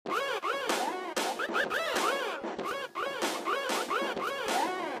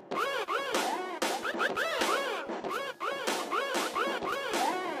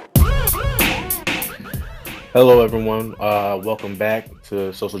Hello, everyone. Welcome back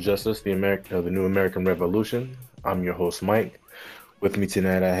to Social Justice, the New American Revolution. I'm your host, Mike. With me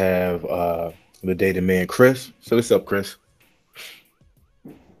tonight, I have the Data Man, Chris. So, what's up, Chris?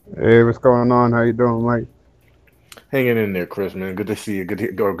 Hey, what's going on? How you doing, Mike? Hanging in there, Chris, man. Good to see you.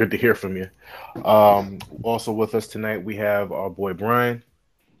 Good to hear from you. Also with us tonight, we have our boy Brian.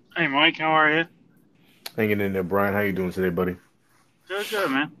 Hey Mike, how are you? Hanging in there, Brian. How you doing today, buddy? Good,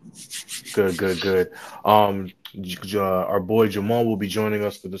 good, man. Good, good, good. Our boy Jamal will be joining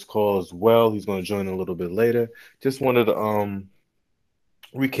us for this call as well. He's going to join a little bit later. Just wanted to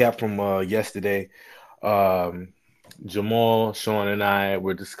recap from yesterday. Um, Jamal, Sean, and I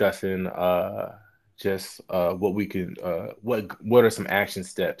were discussing just what we can what are some action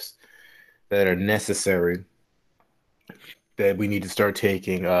steps that are necessary that we need to start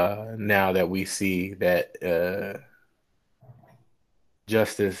taking now that we see that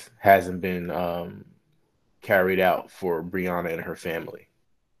justice hasn't been carried out for Brianna and her family.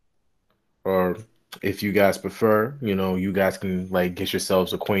 Or if you guys prefer, you guys can like get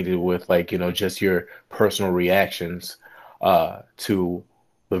yourselves acquainted with like, just your personal reactions to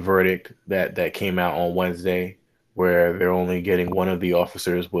the verdict that came out on Wednesday, where they're only getting one of the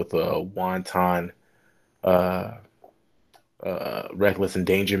officers with a wanton uh, reckless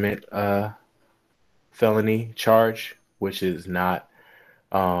endangerment felony charge, which is not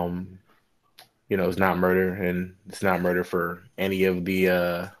um, it's not murder, and it's not murder for any of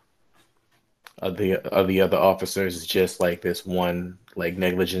the other officers. It's just like this one like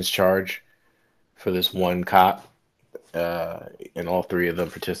negligence charge for this one cop, uh, and all three of them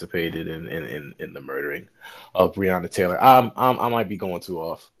participated in the murdering of Breonna Taylor. I might be going too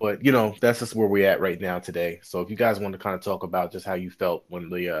off, but that's just where we're at right now today. So if you guys want to kind of talk about just how you felt when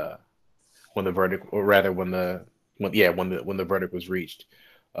the verdict, or rather when the verdict was reached,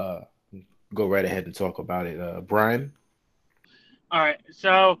 uh, go right ahead and talk about it. Brian. All right,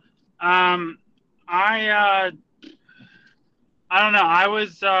 so um, I I don't know. I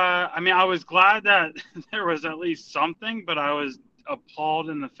was glad that there was at least something, but I was appalled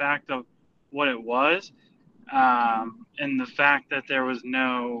in the fact of what it was, and the fact that there was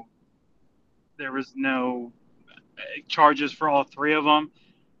no charges for all three of them,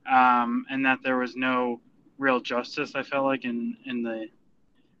 and that there was no real justice. I felt like in the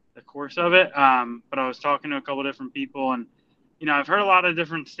course of it. But I was talking to a couple different people, and I've heard a lot of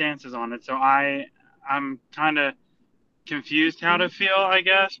different stances on it. So I'm kind of confused how to feel, I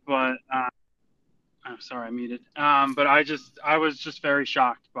guess. But I'm sorry, I muted. But I was just very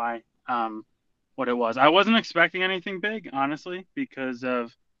shocked by what it was. I wasn't expecting anything big, honestly, because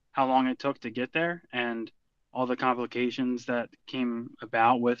of how long it took to get there and all the complications that came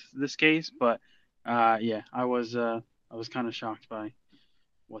about with this case. But yeah, I was kind of shocked by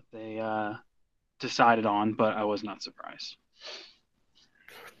what they decided on, but I was not surprised.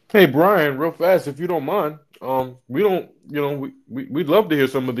 Hey Brian, real fast, if you don't mind, we don't, we'd love to hear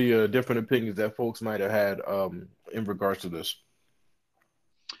some of the different opinions that folks might have had in regards to this.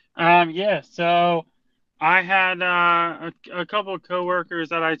 Yeah, so I had a couple of coworkers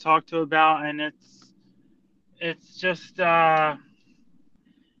that I talked to about, and it's just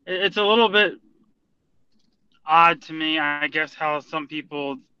it's a little bit odd to me, I guess, how some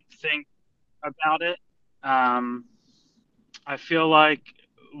people think about it. Um, I feel like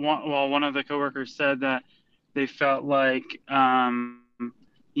one of the coworkers said that they felt like the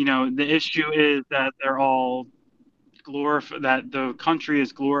issue is that they're all that the country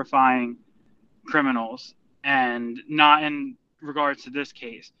is glorifying criminals, and not in regards to this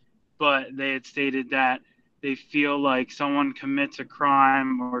case, but they had stated that they feel like someone commits a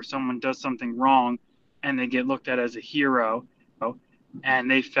crime or someone does something wrong and they get looked at as a hero, and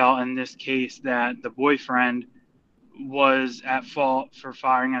they felt in this case that the boyfriend was at fault for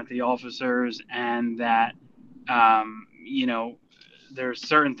firing at the officers, and that there's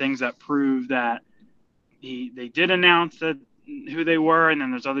certain things that prove that they did announce that who they were, and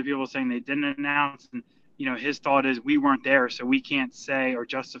then there's other people saying they didn't announce, and his thought is we weren't there, so we can't say or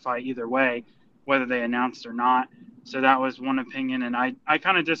justify either way whether they announced or not. So that was one opinion, and I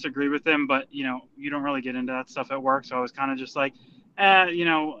kind of disagree with him, but you don't really get into that stuff at work, so I was kind of just like,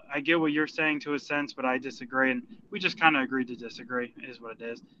 I get what you're saying to a sense, but I disagree, and we just kind of agreed to disagree, is what it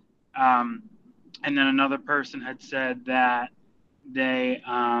is. Um, and then another person had said that they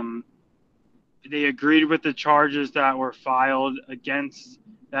they agreed with the charges that were filed against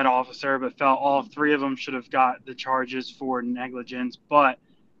that officer, but felt all three of them should have got the charges for negligence, but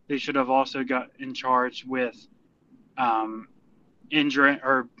they should have also got in charge with um, injuring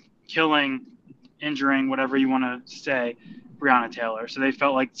or killing, injuring, whatever you want to say, Breonna Taylor. So they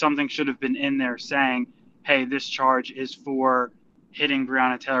felt like something should have been in there saying hey, this charge is for hitting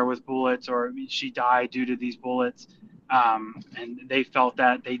Breonna Taylor with bullets, or she died due to these bullets. And they felt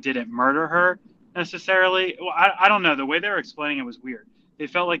that they didn't murder her necessarily. Well, I don't know. The way they were explaining it was weird. They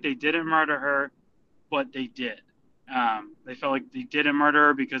felt like they didn't murder her, but they did. They felt like they didn't murder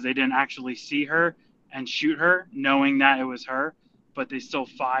her because they didn't actually see her and shoot her, knowing that it was her, but they still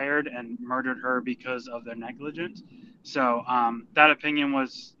fired and murdered her because of their negligence. So that opinion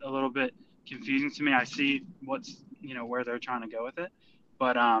was a little bit confusing to me. I see what's where they're trying to go with it,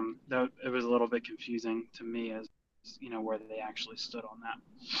 but it was a little bit confusing to me as where they actually stood on that.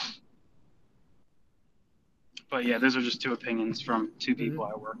 But yeah, those are just two opinions from two people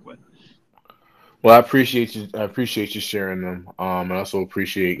I work with. Well, I appreciate you. I appreciate you sharing them. And I also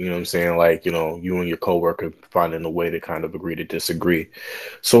appreciate, what I'm saying, like, you and your coworker finding a way to kind of agree to disagree.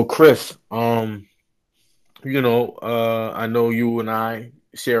 So, Chris, I know you and I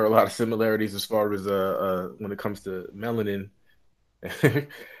share a lot of similarities as far as when it comes to melanin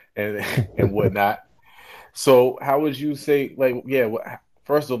and and whatnot. So, how would you say, like, yeah,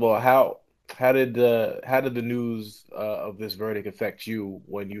 first of all, how did the news of this verdict affect you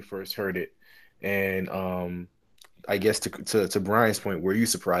when you first heard it? And I guess to Brian's point, were you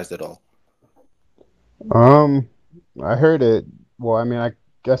surprised at all? Um, I heard it. Well, I mean, I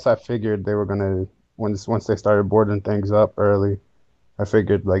guess I figured they were gonna once they started boarding things up early. I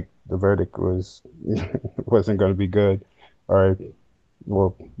figured like the verdict was wasn't gonna be good, or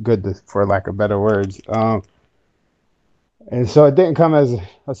well, good for lack of better words. And so it didn't come as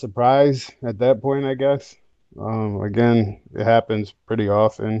a surprise at that point, I guess. Again, it happens pretty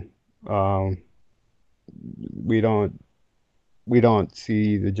often. Um, we don't we don't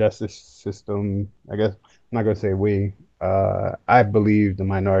see the justice system. I guess I'm not gonna say we. I believe the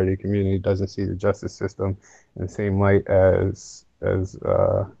minority community doesn't see the justice system in the same light as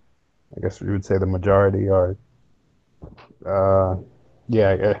I guess we would say the majority are. Uh,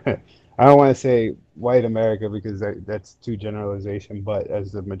 yeah, I don't want to say white America because that's too generalization, but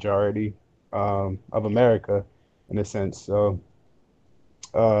as the majority of America in a sense. So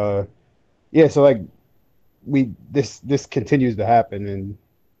uh, yeah, so like this continues to happen, and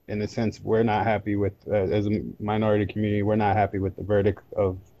in a sense we're not happy with as a minority community we're not happy with the verdict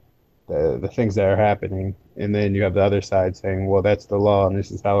of the things that are happening, and then you have the other side saying, well, that's the law and this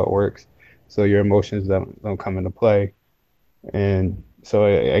is how it works, so your emotions don't come into play. And so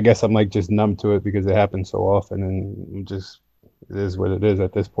I guess I'm like just numb to it because it happens so often, and just it is what it is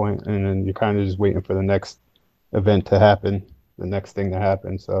at this point, and then you're kind of just waiting for the next event to happen, the next thing to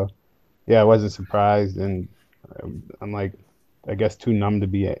happen. So yeah, I wasn't surprised, and I'm like, I guess too numb to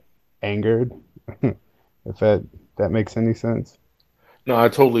be angered, if that makes any sense. No,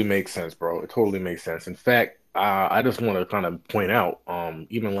 it totally makes sense, bro. It totally makes sense. In fact, I just want to kind of point out,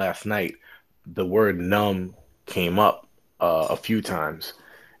 even last night, the word numb came up a few times,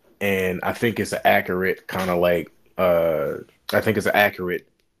 and I think it's an accurate kind of like, I think it's an accurate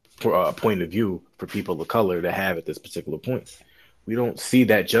point of view for people of color to have at this particular point. We don't see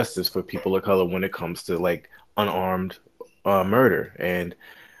that justice for people of color when it comes to like unarmed murder. And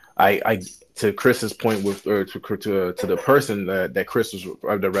I to Chris's point with or to the person that Chris was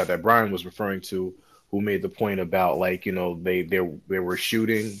or that Brian was referring to, who made the point about like they were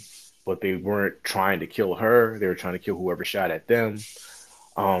shooting, but they weren't trying to kill her. They were trying to kill whoever shot at them.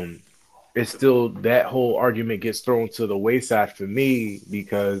 Um, it's still that whole argument gets thrown to the wayside for me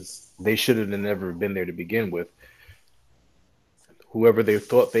because they should have never been there to begin with. Whoever they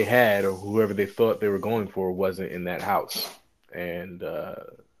thought they had or whoever they thought they were going for wasn't in that house, and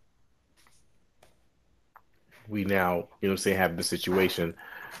we now, say have the situation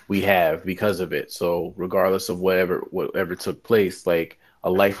we have because of it. So regardless of whatever took place, like a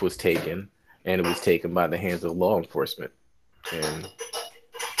life was taken, and it was taken by the hands of law enforcement. And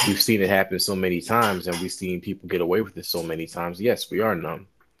we've seen it happen so many times, and we've seen people get away with it so many times. Yes, we are numb,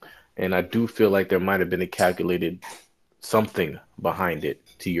 and I do feel like there might have been a calculated something behind it.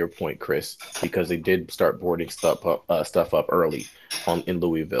 To your point, Chris, because they did start boarding stuff up early on in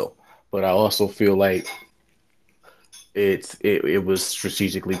Louisville. But I also feel like it was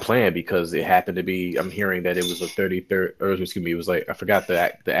strategically planned because it happened to be. I'm hearing that it was the 33rd, or excuse me, it was like I forgot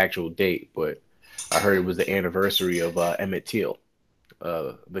the actual date, but I heard it was the anniversary of Emmett Till,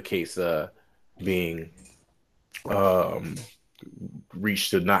 the case being um, reached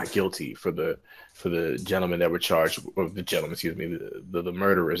to not guilty for the gentlemen that were charged, or the gentlemen, excuse me, the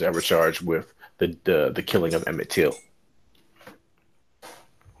murderers that were charged with the killing of Emmett Till.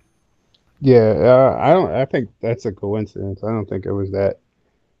 Yeah, I don't. I think that's a coincidence. I don't think it was that.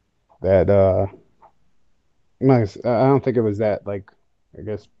 I don't think it was that like. I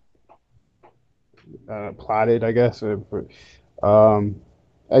guess plotted, I guess. Um,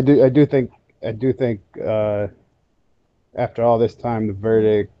 I do think after all this time, the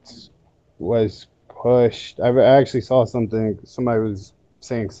verdict was pushed. I actually saw something. Somebody was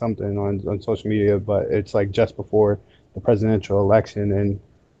saying something on social media, but it's like just before the presidential election, and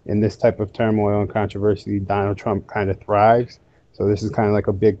in this type of turmoil and controversy, Donald Trump kind of thrives. So this is kind of like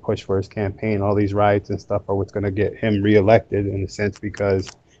a big push for his campaign. All these riots and stuff are what's going to get him reelected in a sense because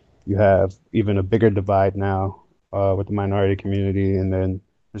you have even a bigger divide now with the minority community, and then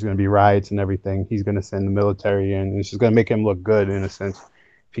there's going to be riots and everything. He's going to send the military in, and it's just going to make him look good in a sense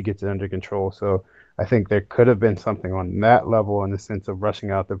if he gets it under control. So I think there could have been something on that level in the sense of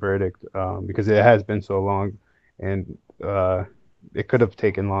rushing out the verdict because it has been so long, and it could have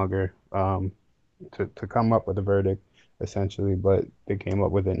taken longer to come up with a verdict essentially, but they came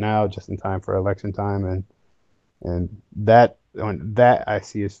up with it now just in time for election time, and that I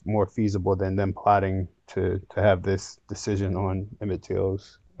see is more feasible than them plotting to have this decision on Emmett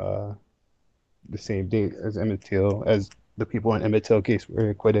Till's the same date as Emmett Till, as the people in Emmett Till case were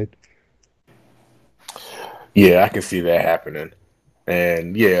acquitted. Yeah, I can see that happening.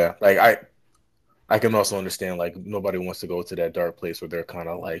 And yeah, like I can also understand like nobody wants to go to that dark place where they're kind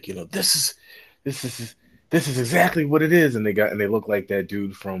of like, this is this is exactly what it is, and they look like that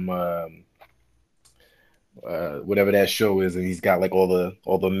dude from whatever that show is, and he's got like all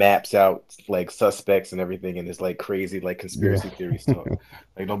the maps out, like suspects and everything, and it's like crazy like Yeah. conspiracy theory stuff.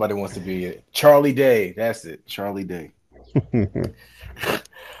 Like nobody wants to be it. Charlie Day, that's it, Charlie Day.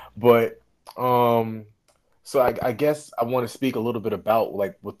 But um, so I guess I want to speak a little bit about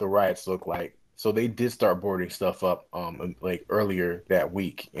like what the riots look like. So they did start boarding stuff up like earlier that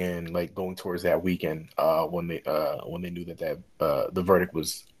week and like going towards that weekend when they knew that the verdict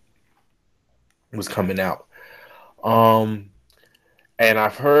was coming out. Um and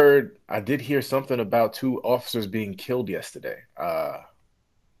I did hear something about two officers being killed yesterday.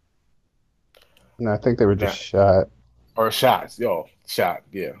 And I think they were just Now, shot. or shots, yo, shot,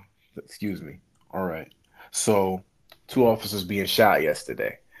 yeah. Excuse me. All right. So two officers being shot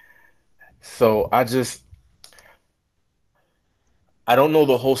yesterday. So I don't know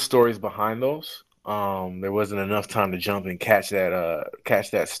the whole stories behind those. There wasn't enough time to jump and catch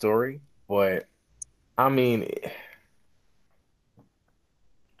that story. But I mean,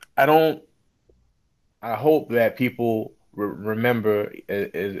 I don't. I hope that people remember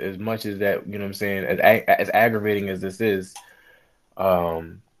as much as that. You know what I'm saying? As aggravating as this is,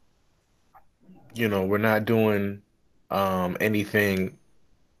 um, we're not doing anything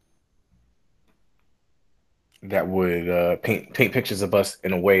that would paint pictures of us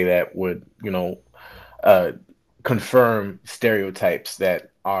in a way that would uh, confirm stereotypes that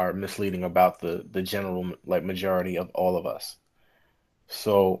are misleading about the general like majority of all of us.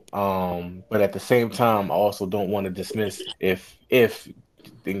 So, but at the same time, I also don't want to dismiss if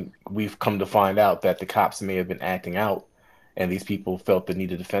we've come to find out that the cops may have been acting out, and these people felt the need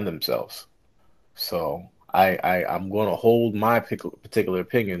to defend themselves. So I'm going to hold my particular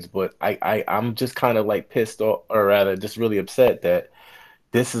opinions, but I'm just kind of like pissed off, or rather, just really upset that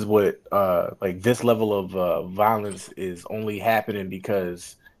this is what like this level of violence is only happening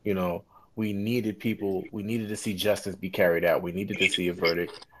because you know we needed to see justice be carried out. We needed to see a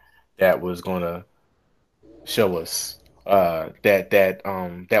verdict that was going to show us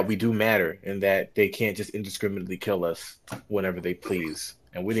that we do matter and that they can't just indiscriminately kill us whenever they please.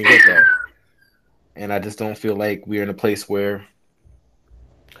 And we didn't get that. And I just don't feel like we're in a place where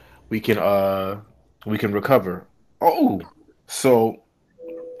we can uh we can recover. Oh, so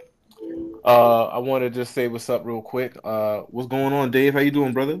I want to just say what's up real quick. What's going on, Dave? How you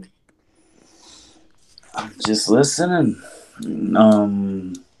doing, brother? I'm just listening.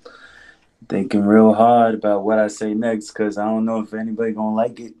 Um, Thinking real hard about what I say next because I don't know if anybody gonna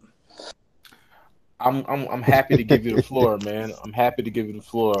like it. I'm happy to give you the floor, man. I'm happy to give you the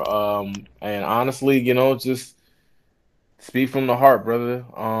floor. And honestly, just speak from the heart, brother.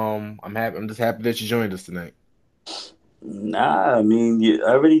 I'm happy. I'm just happy that you joined us tonight. Nah, I mean,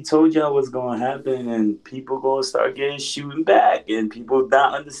 I already told y'all what's gonna happen, and people gonna start getting shooting back, and people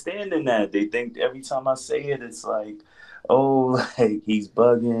not understanding that. They think every time I say it, it's like, oh, like he's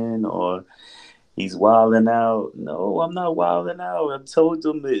bugging or he's wilding out. No, I'm not wilding out. I told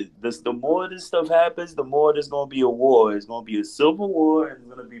them that the more this stuff happens, the more there's gonna be a war. It's gonna be a civil war, and it's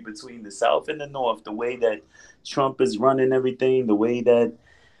gonna be between the South and the North. The way that Trump is running everything, the way that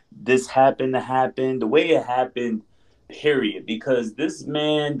this happened to happen, the way it happened, period. Because this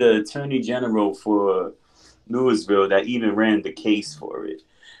man, the Attorney General for Louisville, that even ran the case for it.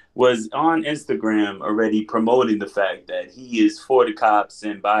 was on Instagram already promoting the fact that he is for the cops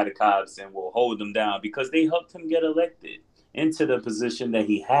and by the cops and will hold them down because they helped him get elected into the position that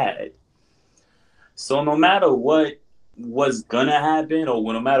he had. So no matter what was gonna happen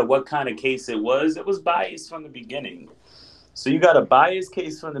or no matter what kind of case it was biased from the beginning. So you got a biased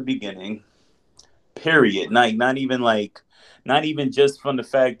case from the beginning, period. Not even just from the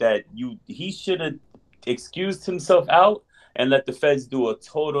fact that he should have excused himself out and let the feds do a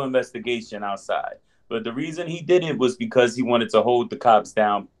total investigation outside. But the reason he did it was because he wanted to hold the cops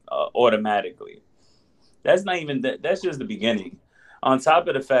down automatically. That's not even that. That's just the beginning. On top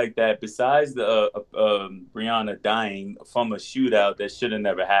of the fact that besides the Breonna dying from a shootout that should have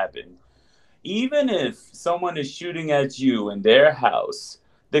never happened, even if someone is shooting at you in their house,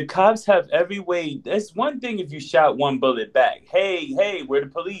 the cops have every way. That's one thing if you shot one bullet back. Hey, we're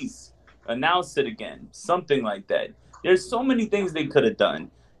the police. Announce it again. Something like that. There's so many things they could have done.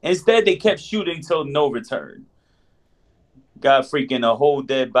 Instead, they kept shooting till no return. Got freaking a whole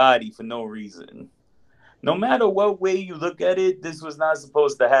dead body for no reason. No matter what way you look at it, this was not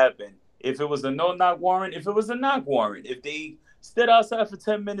supposed to happen. If it was a no-knock warrant, if it was a knock warrant, if they stood outside for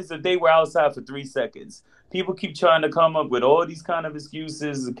 10 minutes, if they were outside for 3 seconds. People keep trying to come up with all these kind of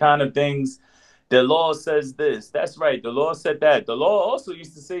excuses and kind of things. The law says this. That's right. The law said that. The law also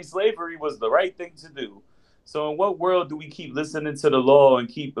used to say slavery was the right thing to do. So in what world do we keep listening to the law and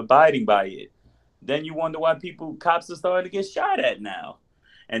keep abiding by it? Then you wonder why cops are starting to get shot at now.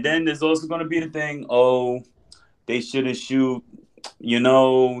 And then there's also going to be the thing, they shouldn't shoot.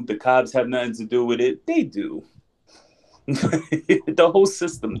 The cops have nothing to do with it. They do. The whole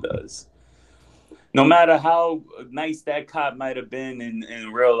system does. No matter how nice that cop might have been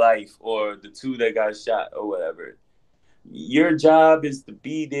in real life or the two that got shot or whatever, your job is to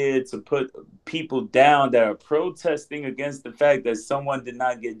be there to put people down that are protesting against the fact that someone did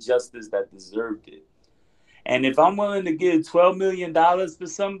not get justice that deserved it. And if I'm willing to give $12 million to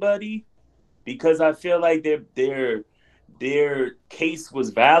somebody because I feel like their case was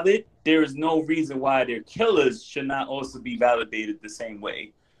valid, there is no reason why their killers should not also be validated the same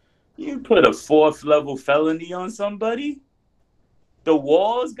way. You put a 4th level felony on somebody, the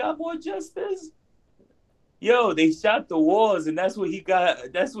Walls got more justice. Yo, they shot the Walls, and that's what he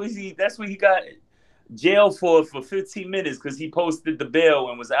got. That's what he got jail for 15 minutes because he posted the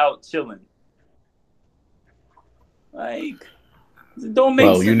bail and was out chilling. Like, it don't make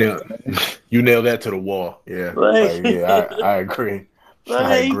sense. You nailed that to the wall. Yeah. I agree.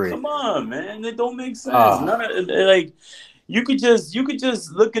 I agree. Come on, man. It don't make sense. You could just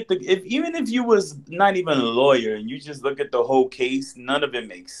look at even if you was not even a lawyer and you just look at the whole case, none of it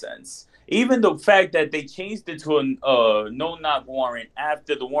makes sense. Even the fact that they changed it to a no-knock warrant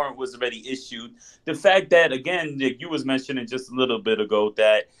after the warrant was already issued. The fact that, again, like you was mentioning just a little bit ago,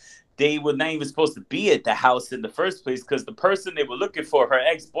 that they were not even supposed to be at the house in the first place because the person they were looking for, her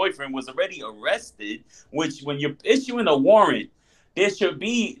ex-boyfriend, was already arrested, which when you're issuing a warrant, there's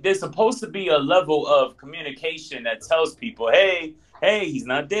supposed to be a level of communication that tells people, hey, he's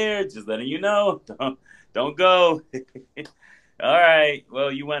not there, just letting you know, don't go. All right, well,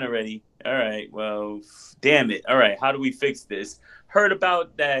 you went already. All right, well, damn it. All right, how do we fix this? Heard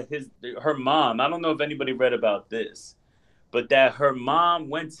about that her mom, I don't know if anybody read about this, but that her mom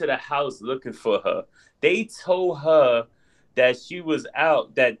went to the house looking for her. They told her that she was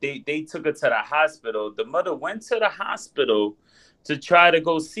out, that they took her to the hospital. The mother went to the hospital to try to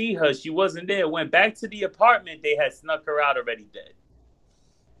go see her. She wasn't there. Went back to the apartment. They had snuck her out already dead.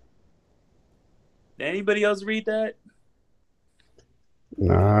 Did anybody else read that?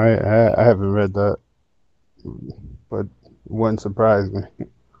 No, I haven't read that, but wouldn't surprise me.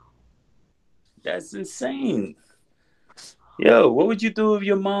 That's insane. Yo, what would you do if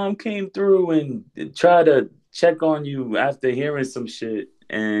your mom came through and tried to check on you after hearing some shit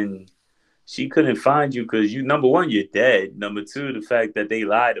and she couldn't find you because number one, you're dead. Number two, the fact that they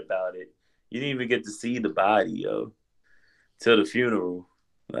lied about it. You didn't even get to see the body, yo, till the funeral.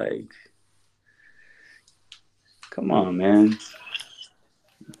 Like, come on, man.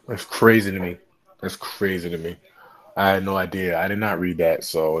 That's crazy to me. I had no idea. I did not read that,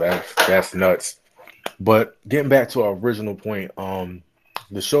 so that's nuts. But getting back to our original point, the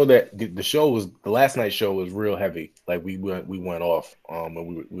last night's show was real heavy. Like we went off, and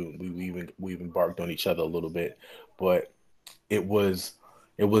we even barked on each other a little bit, but it was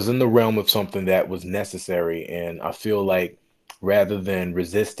in the realm of something that was necessary, and I feel like rather than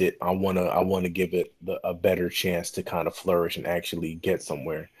resist it, I wanna give it a better chance to kind of flourish and actually get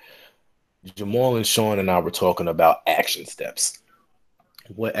somewhere. Jamal and Sean and I were talking about action steps.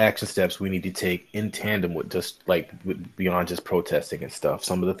 what action steps we need to take in tandem with just like beyond just protesting and stuff.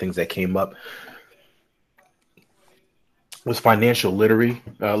 Some of the things that came up was financial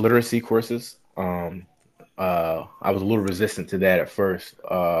literacy courses. I was a little resistant to that at first,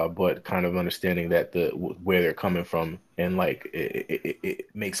 but kind of understanding that where they're coming from and like it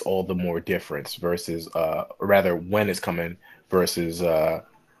makes all the more difference versus or rather when it's coming versus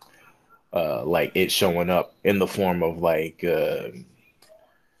like it showing up in the form of like in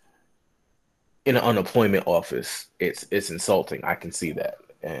an unemployment office. It's insulting. I can see that,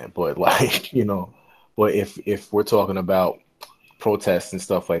 and but like but if we're talking about protests and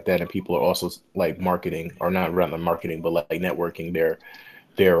stuff like that, and people are also like marketing or not rather marketing, but like networking their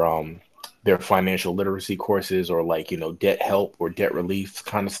their financial literacy courses or like debt help or debt relief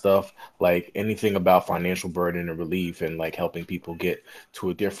kind of stuff, like anything about financial burden and relief and like helping people get to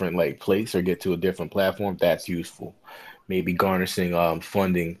a different like place or get to a different platform, that's useful. Maybe garnishing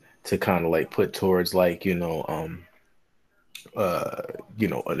funding to kind of like put towards like uh,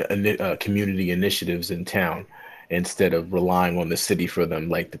 community initiatives in town instead of relying on the city for them.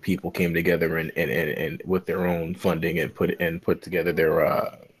 Like the people came together and with their own funding and put together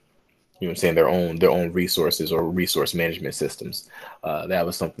their what I'm saying, their own resources or resource management systems. That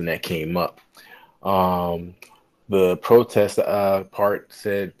was something that came up. Um, the protest part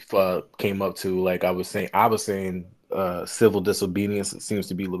said came up to like I was saying civil disobedience seems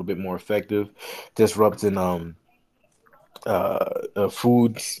to be a little bit more effective, disrupting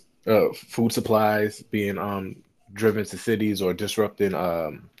food supplies being driven to cities or disrupting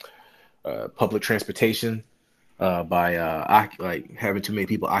public transportation by like having too many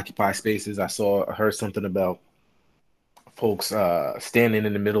people occupy spaces. I heard something about folks standing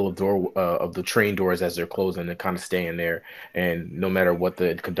in the middle of the train doors as they're closing and kind of staying there, and no matter what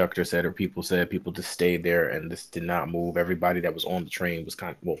the conductor said or people said, people just stayed there and just did not move. Everybody that was on the train was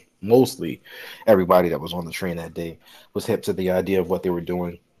kind of, well, mostly everybody that was on the train that day was hip to the idea of what they were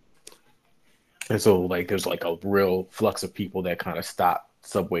doing. And so like there's like a real flux of people that kind of stopped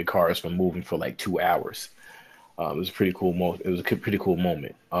subway cars from moving for like 2 hours. It was a pretty cool it was a pretty cool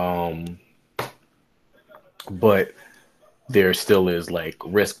moment. But there still is like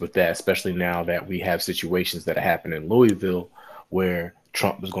risk with that, especially now that we have situations that happen in Louisville where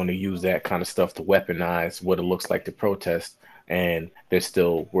Trump is going to use that kind of stuff to weaponize what it looks like to protest. And there's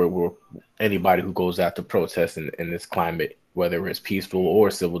still we're anybody who goes out to protest in this climate, whether it's peaceful or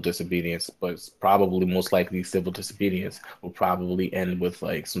civil disobedience, but it's probably most likely civil disobedience will probably end with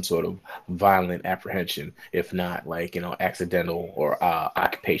like some sort of violent apprehension, if not like accidental or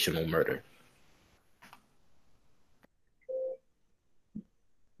occupational murder.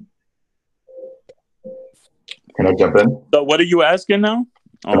 Can I jump in? So what are you asking now?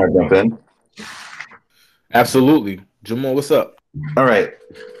 Can I jump in? Absolutely. Jamal, what's up? All right.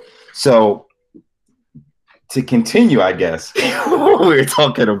 So to continue, I guess, what we were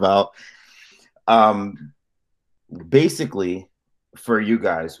talking about, basically for you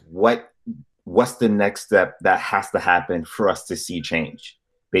guys, what's the next step that has to happen for us to see change,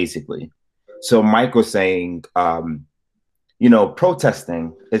 basically? So Mike was saying,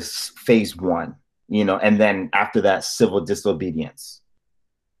 protesting is phase one, and then after that, civil disobedience,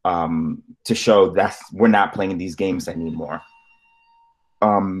 to show that we're not playing these games anymore.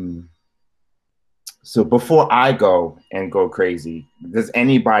 So before I go crazy, does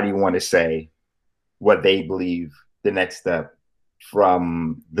anybody want to say what they believe the next step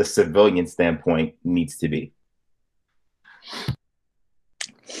from the civilian standpoint needs to be?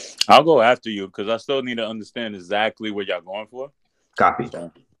 I'll go after you because I still need to understand exactly what y'all going for. Copy.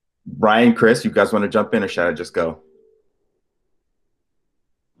 So. Brian, Chris, you guys want to jump in or should I just go?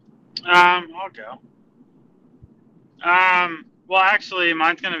 I'll go. Well, actually,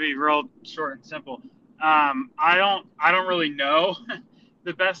 mine's gonna be real short and simple. I don't really know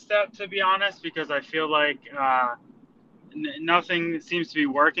the best step, to be honest, because I feel like nothing seems to be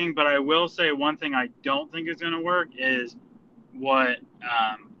working. But I will say one thing I don't think is gonna work is what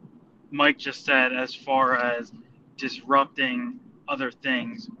Mike just said, as far as disrupting other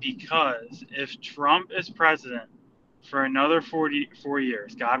things. Because if Trump is president for another 44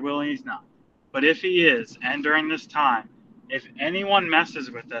 years, God willing, he's not. But if he is, and during this time, if anyone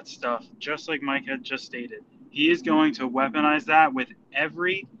messes with that stuff, just like Mike had just stated, he is going to weaponize that with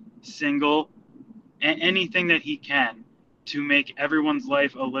every single anything that he can to make everyone's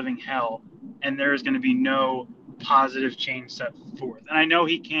life a living hell, and there is going to be no positive change set forth. And I know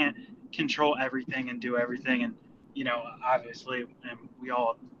he can't control everything and do everything, and obviously, and we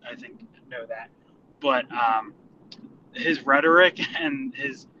all, I think, know that. But his rhetoric and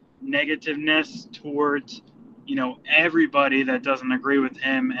his negativeness towards everybody that doesn't agree with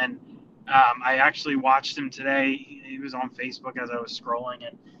him. And I actually watched him today. He was on Facebook as I was scrolling,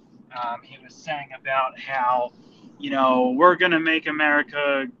 and he was saying about how, we're going to make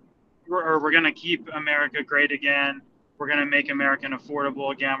America, or we're going to keep America great again. We're going to make America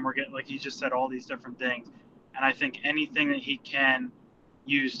affordable again. Like he just said all these different things. And I think anything that he can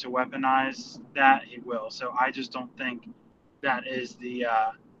use to weaponize that, he will. So I just don't think that is the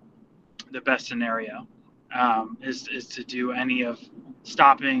best scenario, is to do any of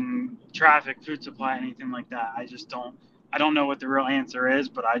stopping traffic, food supply, anything like that. I don't know what the real answer is,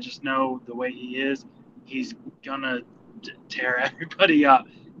 but I just know the way he is, he's gonna tear everybody up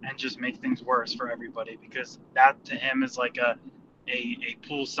and just make things worse for everybody, because that to him is like a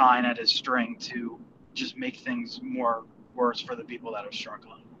pull sign at his string to just make things more worse for the people that are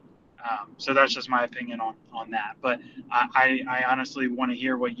struggling. So that's just my opinion on that. But I honestly want to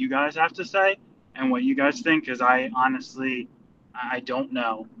hear what you guys have to say and what you guys think, because I don't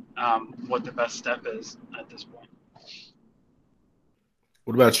know what the best step is at this point.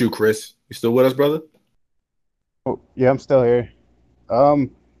 What about you, Chris? You still with us, brother? Oh, yeah, I'm still here.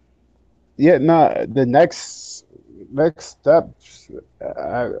 Yeah, no, the next step,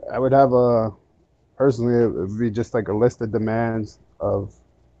 I would have personally, it would be just like a list of demands of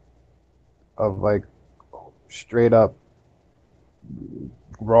like straight up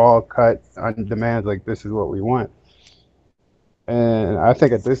raw cut on demands, like this is what we want. And I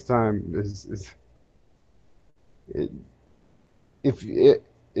think at this time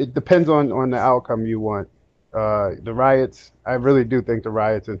it depends on the outcome you want. The riots, I really do think the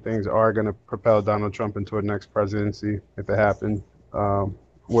riots and things are going to propel Donald Trump into a next presidency if it happens,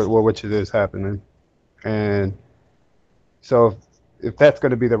 which it is happening. And so if that's going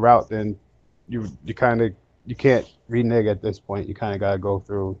to be the route, then you can't renege at this point. You kind of got to go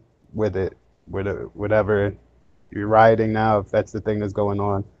through with it, whatever you're rioting now. If that's the thing that's going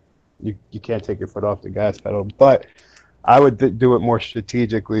on, you can't take your foot off the gas pedal. But I would do it more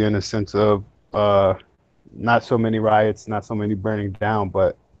strategically, in a sense of not so many riots, not so many burning down,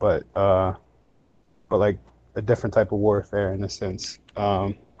 but like a different type of warfare, in a sense.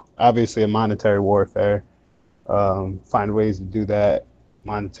 Obviously a monetary warfare, find ways to do that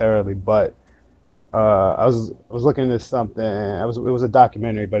monetarily. But I was looking at something. It was a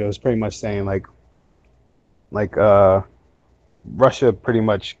documentary, but it was pretty much saying like Russia pretty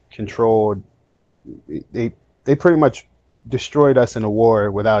much controlled. They pretty much destroyed us in a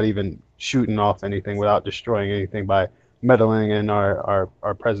war without even shooting off anything, without destroying anything, by meddling in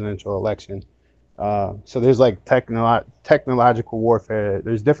our presidential election. So there's like technological warfare.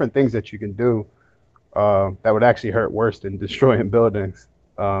 There's different things that you can do that would actually hurt worse than destroying buildings.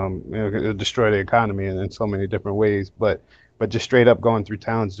 It'll destroy the economy in so many different ways. But just straight up going through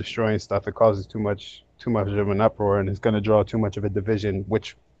towns, destroying stuff, it causes too much of an uproar, and it's going to draw too much of a division,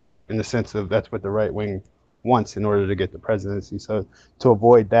 which, in the sense of, that's what the right wing wants in order to get the presidency. So to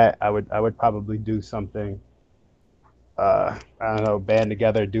avoid that, I would probably do something. I don't know, band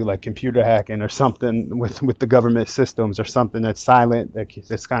together, do like computer hacking or something with the government systems, or something that's silent,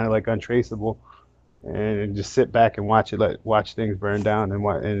 that's kind of like untraceable, and just sit back and watch things burn down,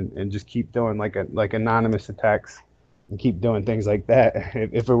 and just keep doing like anonymous attacks, and keep doing things like that.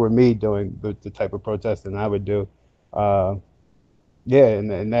 If it were me doing the type of protesting I would do, yeah,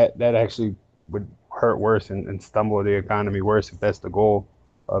 and that actually would hurt worse and stumble the economy worse, if that's the goal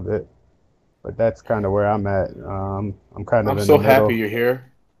of it. But that's kind of where I'm at. I'm kind of. I'm so happy you're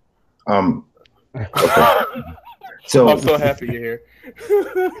here. Okay. So I'm so happy you're here.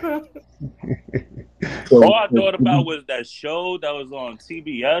 All I thought about was that show that was on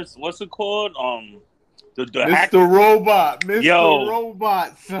TBS. What's it called? Mr. Robot. Yo.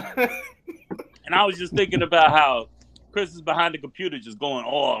 Robot. And I was just thinking about how Chris is behind the computer just going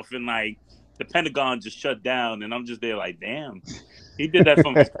off, and like the Pentagon just shut down, and I'm just there like, damn, he did that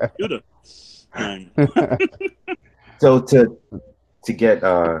from his computer. So to get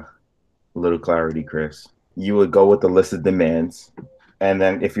a little clarity, Chris, you would go with the list of demands, and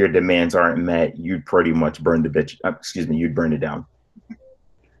then if your demands aren't met, you'd pretty much burn the bitch. You'd burn it down.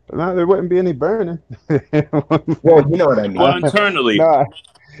 No, there wouldn't be any burning. Well, you know what I mean. Well, internally. The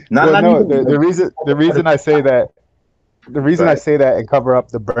reason I say that, I say that and cover up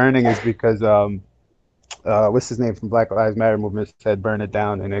the burning, is because what's his name from Black Lives Matter movement said burn it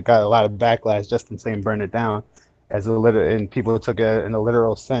down, and it got a lot of backlash just from saying burn it down, and people took it in a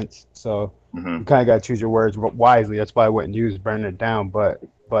literal sense. So you kind of got to choose your words wisely. That's why I wouldn't use burn it down, but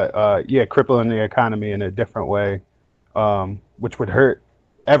yeah, crippling the economy in a different way, which would hurt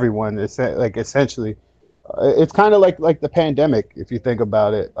everyone. It's like essentially It's kind of like the pandemic, if you think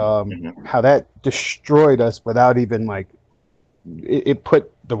about it. How that destroyed us without even like it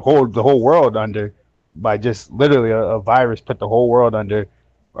put the whole world under by just literally a virus put the whole world under,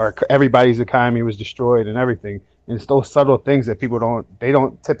 or everybody's economy was destroyed and everything. And it's those subtle things that people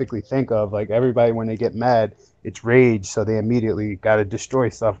don't typically think of. Like everybody when they get mad, it's rage, so they immediately got to destroy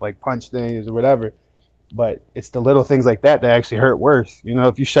stuff like punch things or whatever. But it's the little things like that that actually hurt worse. You know,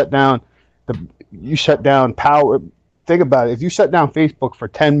 if you shut down power. Think about it. If you shut down Facebook for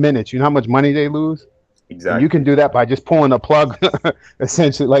 10 minutes, you know how much money they lose? Exactly. And you can do that by just pulling a plug,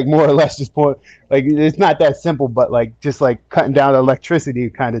 essentially, like more or less just pulling. Like it's not that simple, but like just like cutting down electricity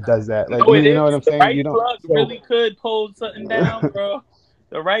kind of does that. Like you know what I'm saying? The right You don't. plug really could pull something down, bro.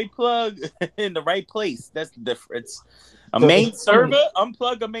 The right plug in the right place. That's the difference. A main server,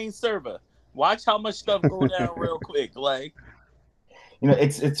 unplug a main server. Watch how much stuff go down real quick. Like, you know,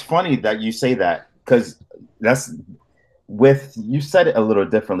 it's funny that you say that because you said it a little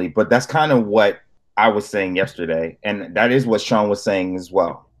differently, but that's kind of what I was saying yesterday, and that is what Sean was saying as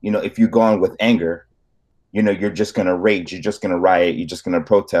well. You know, if you go on with anger, you know, you're just gonna rage, you're just gonna riot, you're just gonna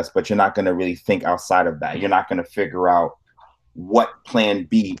protest, but you're not gonna really think outside of that. You're not gonna figure out what Plan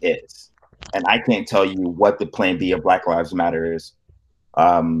B is, and I can't tell you what the Plan B of Black Lives Matter is,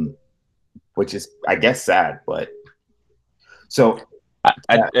 which is, I guess, sad. But so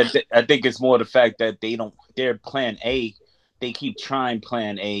I think it's more the fact that their Plan A, they keep trying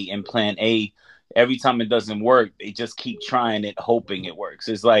Plan A, and Plan A, every time it doesn't work, they just keep trying it, hoping it works.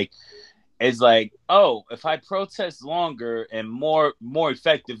 It's like, oh, if I protest longer and more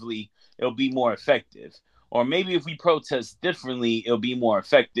effectively, it'll be more effective. Or maybe if we protest differently, it'll be more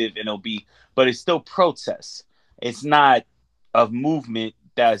effective, and but it's still protests. It's not a movement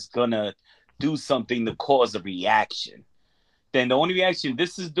that's gonna do something to cause a reaction. Then the only reaction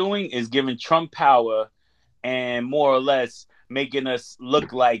this is doing is giving Trump power and more or less making us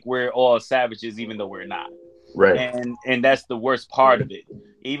look like we're all savages, even though we're not. Right. And that's the worst part of it.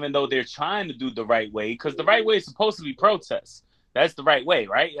 Even though they're trying to do the right way, because the right way is supposed to be protest. That's the right way,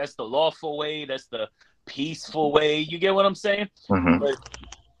 right? That's the lawful way. That's the peaceful way. You get what I'm saying? Mm-hmm. But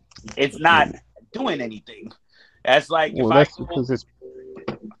it's not doing anything. That's like because it's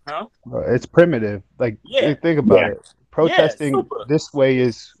primitive. Like think about it. Protesting this way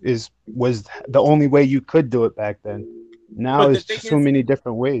was the only way you could do it back then. Now it's so many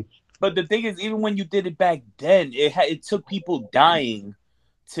different ways. But the thing is, even when you did it back then, it took people dying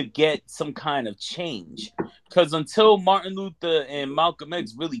to get some kind of change. Because until Martin Luther and Malcolm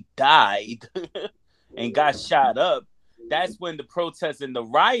X really died and got shot up, that's when the protests and the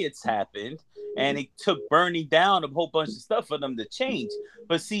riots happened. And it took burning down a whole bunch of stuff for them to change.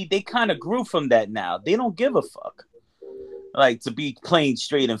 But see, they kind of grew from that now. They don't give a fuck. Like, to be plain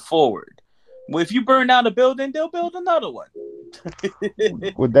straight and forward. Well, if you burn down a building, they'll build another one. That's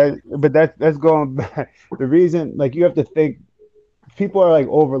going back. The reason, like, you have to think, people are like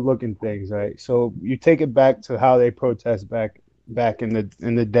overlooking things, right? So you take it back to how they protest back in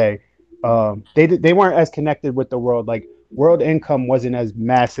the day. They weren't as connected with the world. Like, world income wasn't as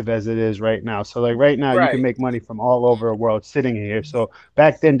massive as it is right now. So like right now, you can make money from all over the world sitting here. So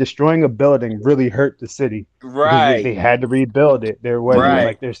back then, destroying a building really hurt the city. Right. They had to rebuild it. There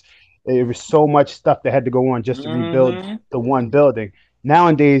wasn't there was so much stuff that had to go on just to rebuild the one building.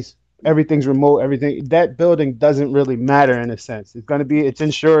 Nowadays, everything's remote. That building doesn't really matter in a sense. It's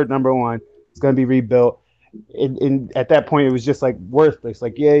insured, number one. It's going to be rebuilt. At that point, it was just like worthless.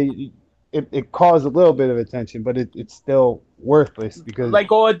 Like, it caused a little bit of attention, but it's still worthless because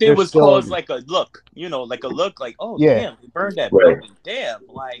like all it did was cause like a look, like, oh damn, they burned that building, damn,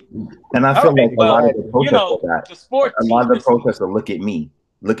 like. And I feel like a lot of the protesters will look at me,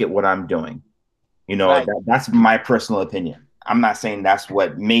 look at what I'm doing. You know, that's my personal opinion. I'm not saying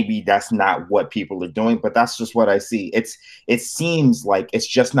maybe that's not what people are doing, but that's just what I see. It seems like it's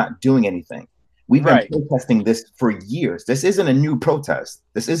just not doing anything. We've been protesting this for years. This isn't a new protest.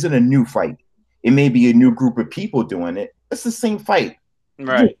 This isn't a new fight. It may be a new group of people doing it. It's the same fight.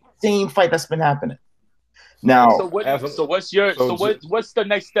 Right. Same fight that's been happening. Now, what's the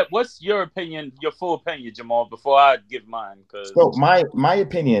next step? What's your opinion, your full opinion, Jamal, before I give mine? So my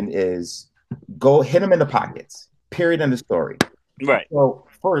opinion is go hit them in the pockets. Period. End of story. Right. So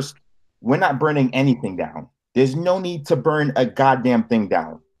first, we're not burning anything down. There's no need to burn a goddamn thing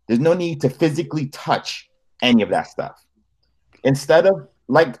down. There's no need to physically touch any of that stuff. Instead of,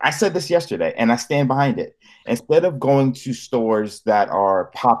 like I said this yesterday, and I stand behind it, instead of going to stores that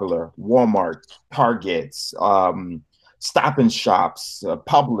are popular, Walmart, Targets, Stop and Shops,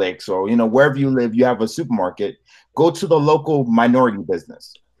 Publix, or wherever you live, you have a supermarket, go to the local minority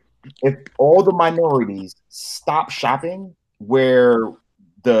business. if all the minorities stop shopping where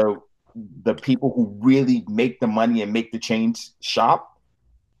the the people who really make the money and make the change shop,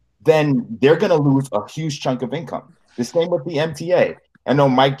 then they're going to lose a huge chunk of income. The same with the MTA. I know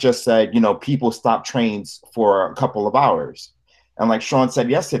Mike just said, people stop trains for a couple of hours. And like Sean said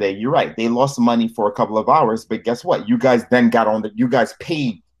yesterday, you're right. They lost money for a couple of hours, but guess what? You guys then you guys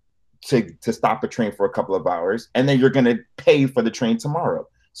paid to stop a train for a couple of hours, and then you're going to pay for the train tomorrow.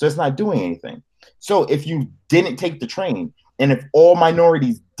 So it's not doing anything. So if you didn't take the train, and if all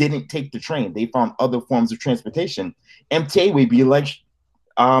minorities didn't take the train, they found other forms of transportation, MTA would be like,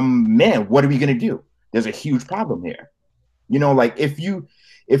 man, what are we going to do? There's a huge problem here. Like if you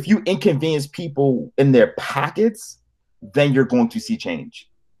inconvenience people in their pockets, then you're going to see change.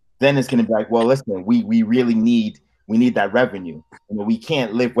 Then it's going to be like, well, listen, we really need that revenue. We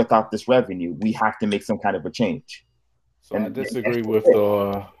can't live without this revenue. We have to make some kind of a change. So I disagree with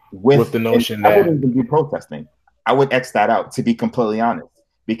the notion I that wouldn't even be protesting. I would X that out, to be completely honest,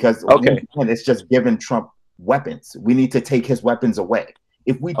 because it's just giving Trump weapons. We need to take his weapons away.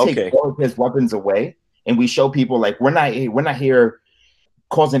 If we take all of his weapons away and we show people like we're not here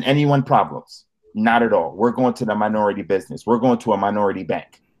causing anyone problems, not at all. We're going to the minority business. We're going to a minority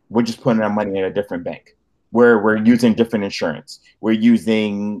bank. We're just putting our money in a different bank. We're using different insurance.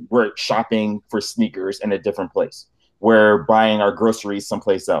 We're shopping for sneakers in a different place. We're buying our groceries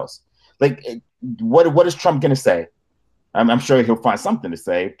someplace else. Like, what is Trump going to say? I'm sure he'll find something to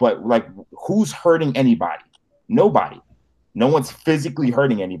say, but like, who's hurting anybody? Nobody. No one's physically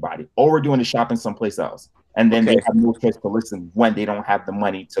hurting anybody. All we're doing is shopping someplace else. And then they have no choice to listen when they don't have the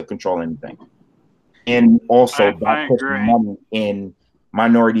money to control anything. And also that puts money in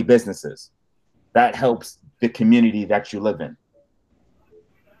minority businesses. That helps the community that you live in.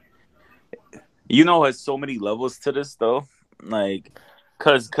 There's so many levels to this though. Like,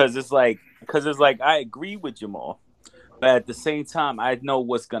 cause it's like I agree with Jamal, but at the same time, I know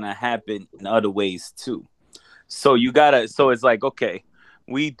what's gonna happen in other ways too. So it's like, okay,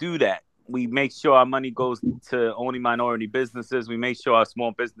 we do that. We make sure our money goes to only minority businesses. We make sure our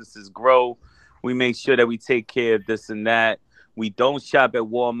small businesses grow. We make sure that we take care of this and that. We don't shop at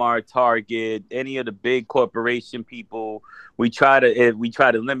Walmart, Target, any of the big corporation people. We try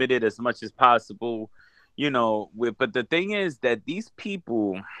to limit it as much as possible, but the thing is that these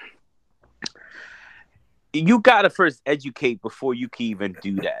people, you got to first educate before you can even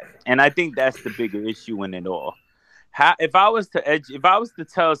do that. And I think that's the bigger issue in it all. If I was to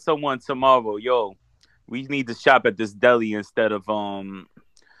tell someone tomorrow, yo, we need to shop at this deli instead of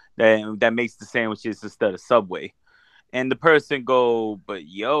that makes the sandwiches instead of Subway. And the person go, but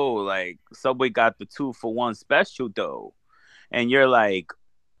yo, like Subway got the 2-for-1 special though. And you're like,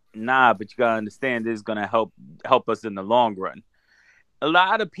 nah, but you gotta understand this is gonna help us in the long run. A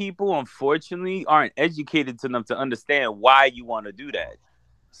lot of people, unfortunately, aren't educated enough to understand why you want to do that.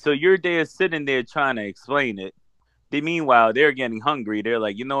 So you're there sitting there trying to explain it. Meanwhile, they're getting hungry. They're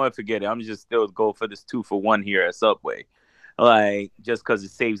like, you know what, forget it. I'm just still go for this 2-for-1 here at Subway. Like, just because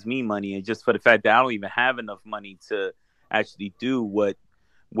it saves me money and just for the fact that I don't even have enough money to actually do what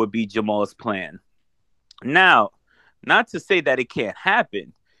would be Jamal's plan. Now, not to say that it can't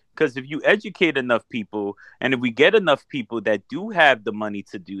happen, because if you educate enough people and if we get enough people that do have the money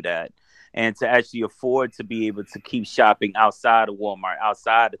to do that and to actually afford to be able to keep shopping outside of Walmart,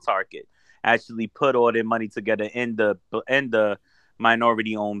 outside of Target, actually put all their money together in the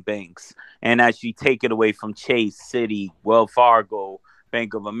minority-owned banks and actually take it away from Chase, Citi, Wells Fargo,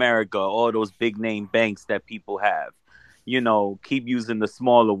 Bank of America, all those big-name banks that people have. Keep using the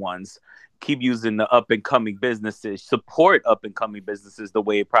smaller ones. Keep using the up-and-coming businesses. Support up-and-coming businesses the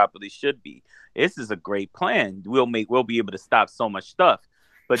way it properly should be. This is a great plan. We'll be able to stop so much stuff.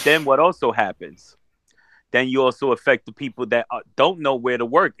 But then what also happens? Then you also affect the people that don't know where to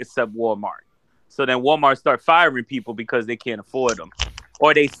work except Walmart. So then Walmart start firing people because they can't afford them.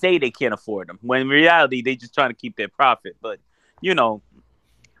 Or they say they can't afford them. When in reality, they just trying to keep their profit. But,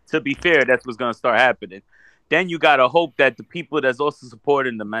 to be fair, that's what's going to start happening. Then you got to hope that the people that's also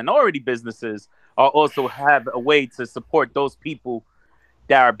supporting the minority businesses are also have a way to support those people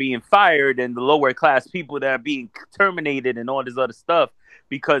that are being fired and the lower class people that are being terminated and all this other stuff.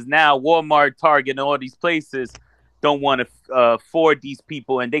 Because now Walmart, Target, and all these places don't want to afford these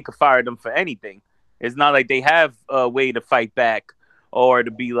people and they could fire them for anything. It's not like they have a way to fight back or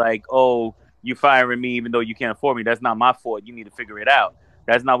to be like, oh, you're firing me even though you can't afford me. That's not my fault. You need to figure it out.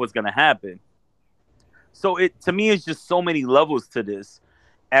 That's not what's going to happen. So to me, it's just so many levels to this.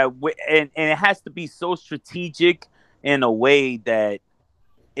 And it has to be so strategic in a way that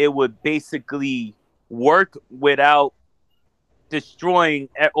it would basically work without destroying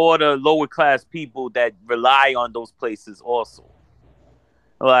all the lower class people that rely on those places also.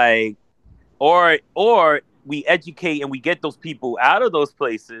 Like, or we educate and we get those people out of those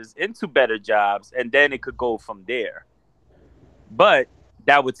places into better jobs, and then it could go from there. But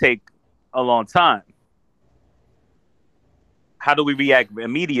that would take a long time. How do we react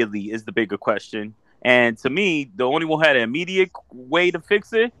immediately is the bigger question. And to me, the only one who had an immediate way to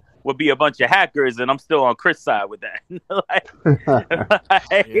fix it would be a bunch of hackers, and I'm still on Chris' side with that.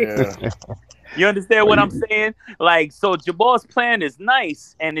 Yeah. You understand what I'm saying? Like, so Jamal's plan is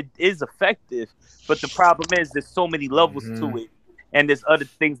nice and it is effective, but the problem is there's so many levels to it, and there's other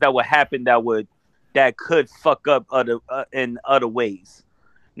things that would happen that could fuck up in other ways.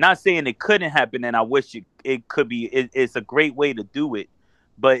 Not saying it couldn't happen, and I wish it could be. It's a great way to do it,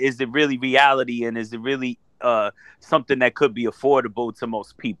 but is it really reality, and is it really something that could be affordable to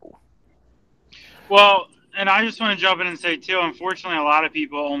most people? Well, and I just want to jump in and say too, unfortunately, a lot of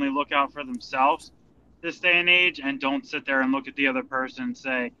people only look out for themselves this day and age, and don't sit there and look at the other person and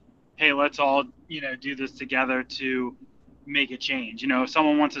say, hey, let's all, do this together to make a change. If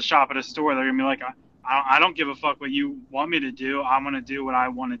someone wants to shop at a store, they're gonna be like, I don't give a fuck what you want me to do. I'm going to do what I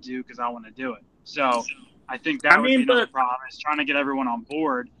want to do because I want to do it. So I think that would be another problem, is trying to get everyone on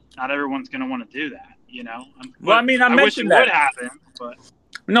board. Not everyone's going to want to do that, Well, I mean, I mentioned that. Would happen, but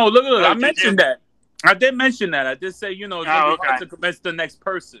no, look, I mentioned that. I did mention that. I did say, it's going to be hard to convince the next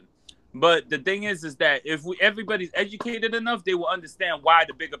person. But the thing is that if everybody's educated enough, they will understand why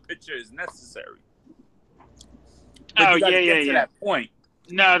the bigger picture is necessary. But you get to that point.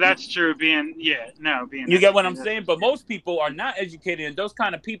 No, that's true. You get what I'm saying? But most people are not educated, and those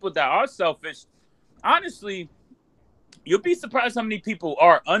kind of people that are selfish, honestly, you'll be surprised how many people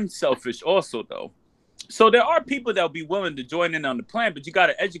are unselfish also, though. So there are people that will be willing to join in on the plan, but you got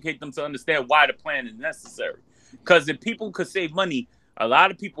to educate them to understand why the plan is necessary. Because if people could save money, a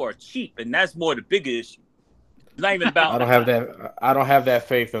lot of people are cheap, and that's more the bigger issue. Not even about. I don't have that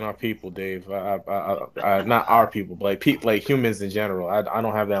faith in our people, Dave. I not our people, but like humans in general. I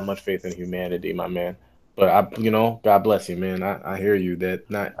don't have that much faith in humanity, my man. But God bless you, man. I hear you that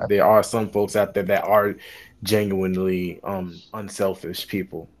there are some folks out there that are genuinely unselfish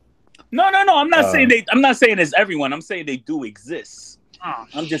people. No. I'm not saying I'm not saying it's everyone. I'm saying they do exist.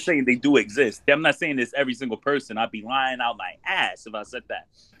 I'm just saying they do exist. I'm not saying it's every single person. I'd be lying out my ass if I said that.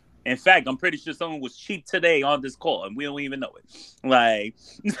 In fact, I'm pretty sure someone was cheap today on this call, and we don't even know it. Like,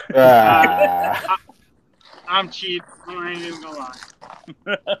 I'm cheap. I ain't even gonna lie.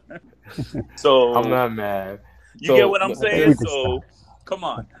 So I'm not mad. You get what I'm saying? So come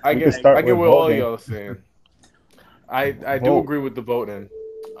on. I get what all y'all saying. I do agree with the voting.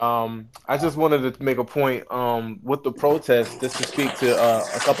 I just wanted to make a point with the protest, just to speak to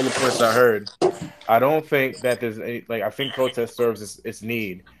a couple of points I heard. I don't think that there's any, I think protest serves its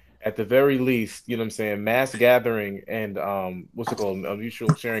need. At the very least, mass gathering and what's it called, a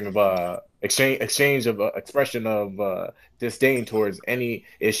mutual sharing of exchange of expression of disdain towards any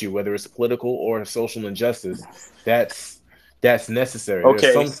issue, whether it's political or social injustice. That's necessary.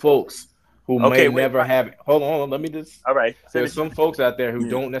 Okay. There's some folks who may never have. Hold on, let me just. All right. There's some folks out there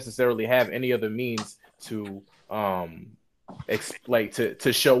who don't necessarily have any other means to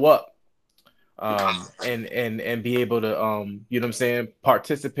to show up. And be able to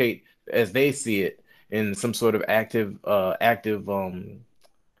participate as they see it in some sort of active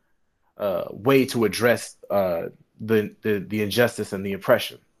way to address the injustice and the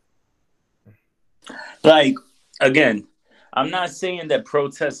oppression. Like, again, I'm not saying that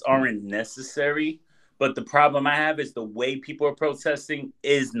protests aren't necessary, but the problem I have is the way people are protesting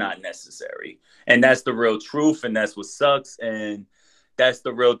is not necessary, and that's the real truth, and that's what sucks, and that's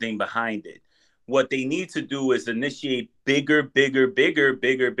the real thing behind it. What they need to do is initiate bigger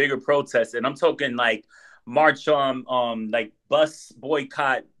protests. And I'm talking like march like bus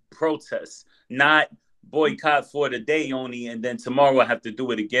boycott protests, not boycott for the day only. And then tomorrow I have to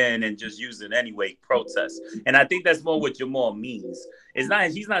do it again and just use it anyway, protest. And I think that's more what Jamal means. He's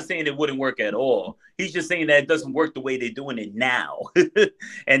not saying it wouldn't work at all. He's just saying that it doesn't work the way they're doing it now.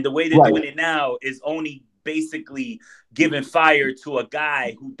 And the way they're doing it now is only basically giving fire to a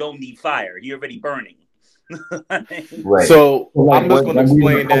guy who don't need fire. He already burning. Right. So I'm just going to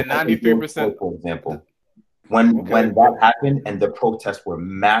explain that 93%. For example, when that happened and the protests were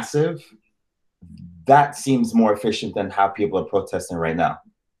massive, that seems more efficient than how people are protesting right now.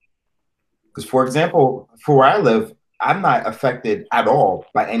 Because, for example, for where I live, I'm not affected at all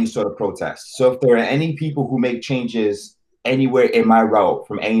by any sort of protest. So if there are any people who make changes anywhere in my route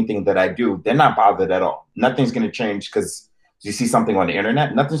from anything that I do, they're not bothered at all. Nothing's going to change because you see something on the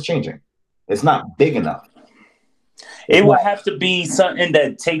internet. Nothing's changing. It's not big enough. It will have to be something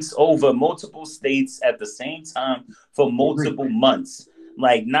that takes over multiple states at the same time for multiple months.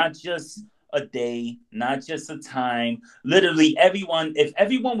 Like not just a day, not just a time. Literally everyone, if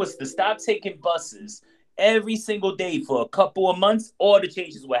everyone was to stop taking buses every single day for a couple of months, all the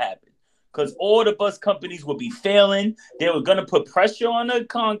changes would happen. Because all the bus companies would be failing. They were going to put pressure on the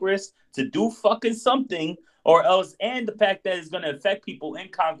Congress to do fucking something, or else, and the fact that it's going to affect people in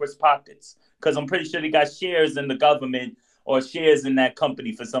Congress pockets. Because I'm pretty sure they got shares in the government or shares in that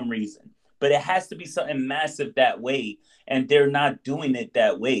company for some reason. But it has to be something massive that way, and they're not doing it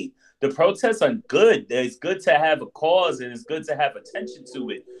that way. The protests are good. It's good to have a cause, and it's good to have attention to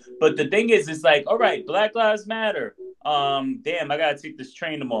it. But the thing is, it's like, all right, Black Lives Matter. Damn, I gotta take this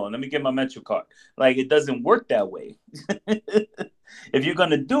train tomorrow. Let me get my Metro card. Like, it doesn't work that way. If you're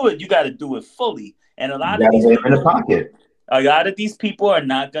gonna do it, you got to do it fully. And a lot of these people are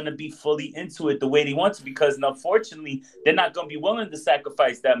not gonna be fully into it the way they want to, because unfortunately, they're not gonna be willing to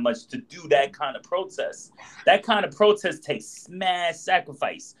sacrifice that much to do that kind of protest. That kind of protest takes mass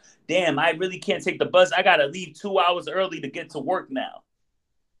sacrifice. Damn, I really can't take the bus. I gotta leave 2 hours early to get to work now.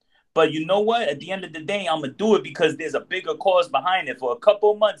 But you know what? At the end of the day, I'm going to do it because there's a bigger cause behind it. For a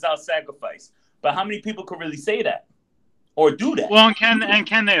couple of months, I'll sacrifice. But how many people could really say that or do that? Well, and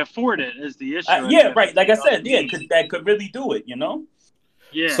can they afford it is the issue. Yeah, right. Like I said, yeah, that could really do it, you know?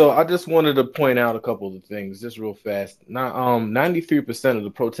 Yeah. So I just wanted to point out a couple of things just real fast. Now, 93% of the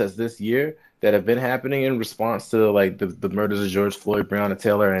protests this year that have been happening in response to like the murders of George Floyd, Breonna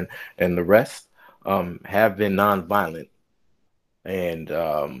Taylor, and the rest have been nonviolent. And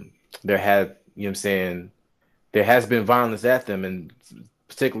there has been violence at them, and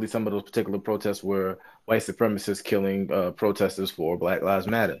particularly some of those particular protests were white supremacists killing protesters for Black Lives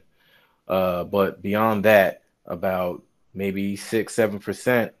Matter. But beyond that, about maybe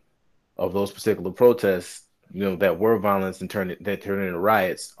 6-7% of those particular protests, that were violence and turned into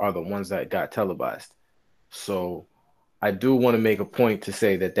riots are the ones that got televised. So I do want to make a point to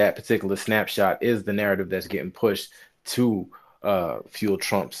say that particular snapshot is the narrative that's getting pushed to fuel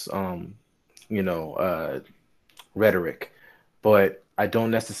Trump's, rhetoric. But I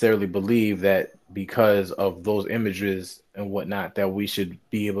don't necessarily believe that because of those images and whatnot that we should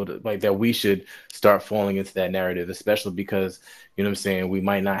be able to, that we should start falling into that narrative, especially because, we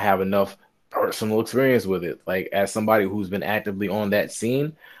might not have enough personal experience with it. Like, as somebody who's been actively on that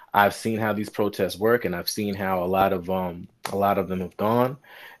scene, I've seen how these protests work, and I've seen how a lot of them have gone,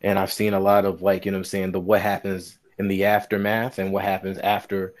 and I've seen a lot of what happens in the aftermath and what happens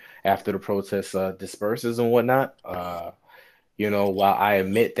after the protest disperses and whatnot. While I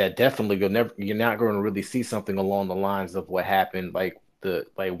admit that definitely you're not going to really see something along the lines of what happened like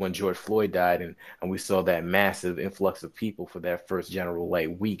when George Floyd died and we saw that massive influx of people for that first general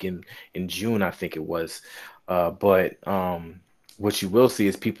week in June, I think it was. But what you will see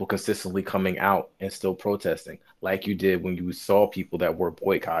is people consistently coming out and still protesting, like you did when you saw people that were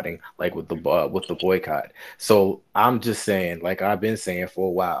boycotting, like with the boycott. So I'm just saying, like I've been saying for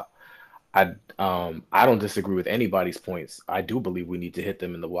a while, I don't disagree with anybody's points. I do believe we need to hit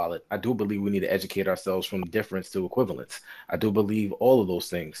them in the wallet. I do believe we need to educate ourselves from difference to equivalence. I do believe all of those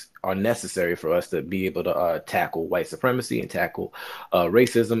things are necessary for us to be able to tackle white supremacy and tackle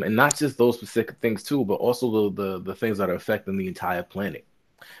racism, and not just those specific things too, but also the things that are affecting the entire planet.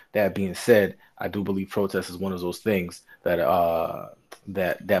 That being said, I do believe protest is one of those things that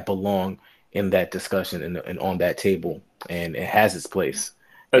that belong in that discussion and on that table, and it has its place.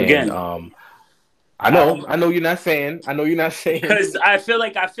 Again, and, I know you're not saying. Because I feel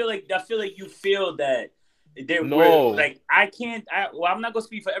like you feel that I'm not gonna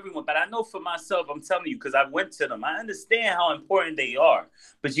speak for everyone, but I know for myself, I'm telling you, because I went to them. I understand how important they are,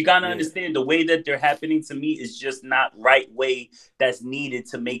 but you gotta understand the way that they're happening to me is just not right way that's needed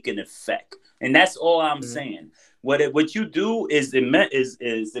to make an effect, and that's all I'm saying. What you do is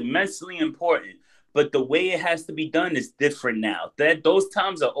immensely important. But the way it has to be done is different now. Those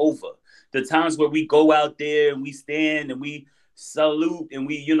times are over. The times where we go out there and we stand and we salute and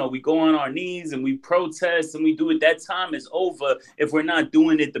we go on our knees and we protest and we do it, that time is over if we're not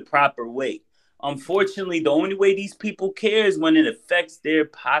doing it the proper way. Unfortunately, the only way these people care is when it affects their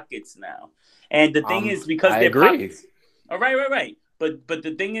pockets now. And the thing is, because their pockets. Oh, right. But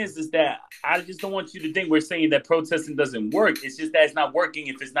the thing is that I just don't want you to think we're saying that protesting doesn't work. It's just that it's not working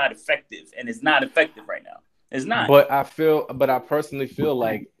if it's not effective, and it's not effective right now. It's not. But I personally feel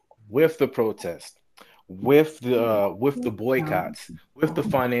like with the protest, with the boycotts, with the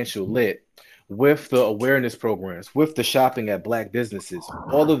financial lit, with the awareness programs, with the shopping at Black businesses,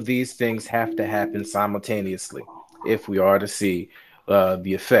 all of these things have to happen simultaneously if we are to see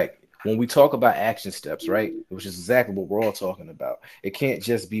the effect. when we talk about action steps, right, which is exactly what we're all talking about, it can't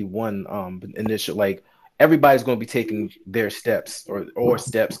just be one initial, like everybody's going to be taking their steps or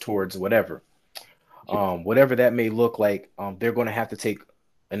steps towards whatever. Whatever that may look like, they're going to have to take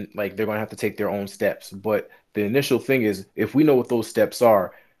and like they're going to have to take their own steps. But the initial thing is, if we know what those steps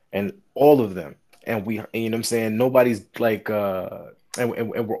are, and all of them, and we, you know what I'm saying, nobody's like, we're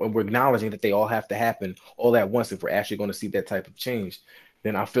acknowledging that they all have to happen all at once if we're actually going to see that type of change,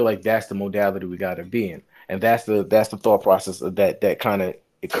 then I feel like that's the modality we got to be in, and that's the thought process of that kind of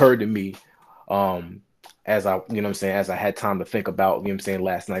occurred to me, as I, you know what I'm saying, as I had time to think about, you know what I'm saying,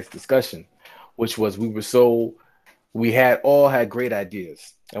 last night's discussion, which was we had all had great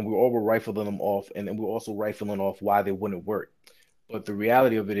ideas and we all were rifling them off, and then we were also rifling off why they wouldn't work. But the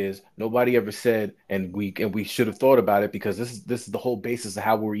reality of it is nobody ever said, and we should have thought about it, because this is the whole basis of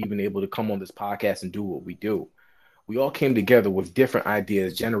how we were even able to come on this podcast and do what we do. We all came together with different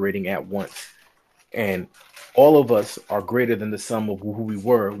ideas generating at once. And all of us are greater than the sum of who we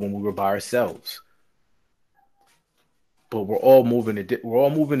were when we were by ourselves. But we're all moving in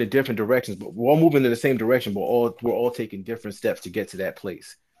different directions, but we're all moving in the same direction, but we're all taking different steps to get to that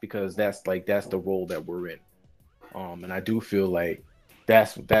place, because that's the role that we're in. And I do feel like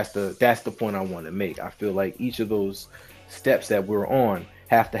that's the point I want to make. I feel like each of those steps that we're on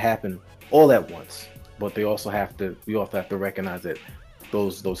have to happen all at once, but we also have to recognize that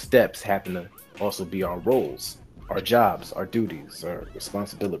those steps happen to also be our roles, our jobs, our duties, our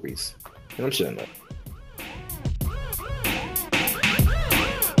responsibilities. And I'm shutting up.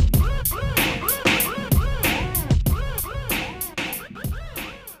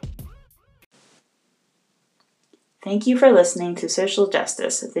 Thank you for listening to Social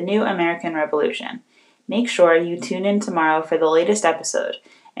Justice, the New American Revolution. Make sure you tune in tomorrow for the latest episode.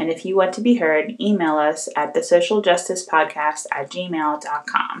 And if you want to be heard, email us at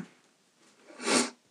thesocialjusticepodcast@gmail.com.